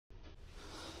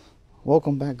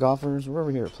Welcome back, golfers. We're over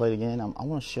here at Play It Again. I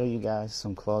want to show you guys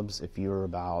some clubs if you're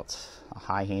about a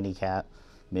high handicap,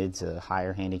 mid to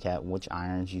higher handicap, which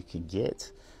irons you could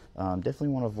get. Definitely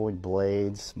want to avoid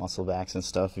blades, muscle backs, and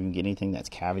stuff. If you can get anything that's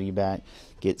cavity back,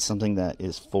 get something that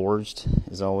is forged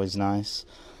is always nice.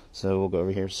 So we'll go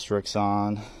over here,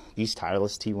 Strixon. These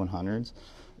Titleist T100s,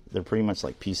 they're pretty much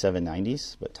like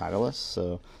P790s, but Titleist.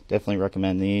 So definitely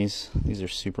recommend these. These are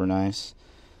super nice.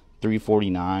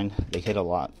 349. They hit a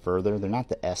lot further. They're not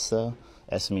the S though.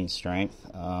 S means strength.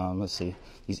 Let's see.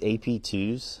 These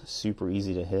AP2s, super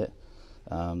easy to hit.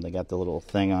 They got the little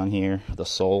thing on here, the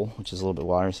sole, which is a little bit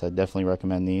wider. So I definitely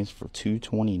recommend these for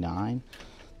 229.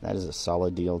 That is a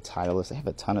solid deal. Titleist. They have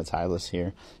a ton of Titleist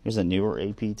here. Here's a newer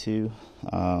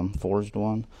AP2 forged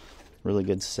one. Really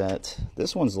good set.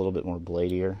 This one's a little bit more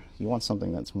bladier. You want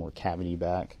something that's more cavity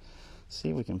back. See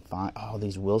if we can find. Oh,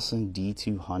 these Wilson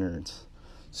D200s.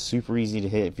 Super easy to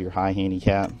hit if you're high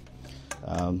handicap.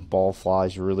 Ball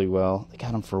flies really well. They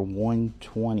got them for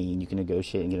 $120, and you can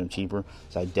negotiate and get them cheaper.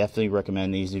 So I definitely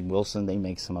recommend these. Dude, Wilson, they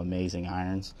make some amazing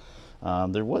irons.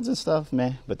 Their woods and stuff,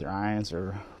 meh, but their irons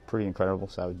are pretty incredible.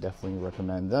 So I would definitely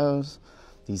recommend those.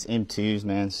 These M2s,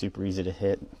 man, super easy to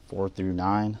hit, 4 through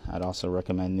 9. I'd also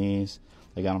recommend these.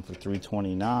 They got them for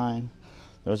 $329.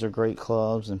 Those are great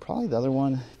clubs. And probably the other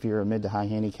one, if you're a mid to high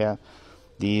handicap,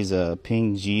 these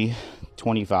Ping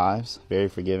G25s, very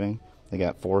forgiving. They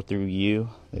got 4 through U.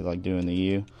 They like doing the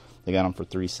U. They got them for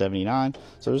 $379.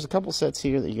 So there's a couple sets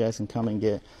here that you guys can come and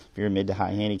get if you're a mid to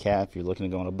high handicap, if you're looking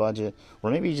to go on a budget, or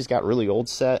maybe you just got really old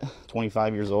set,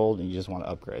 25 years old, and you just want to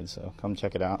upgrade. So come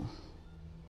check it out.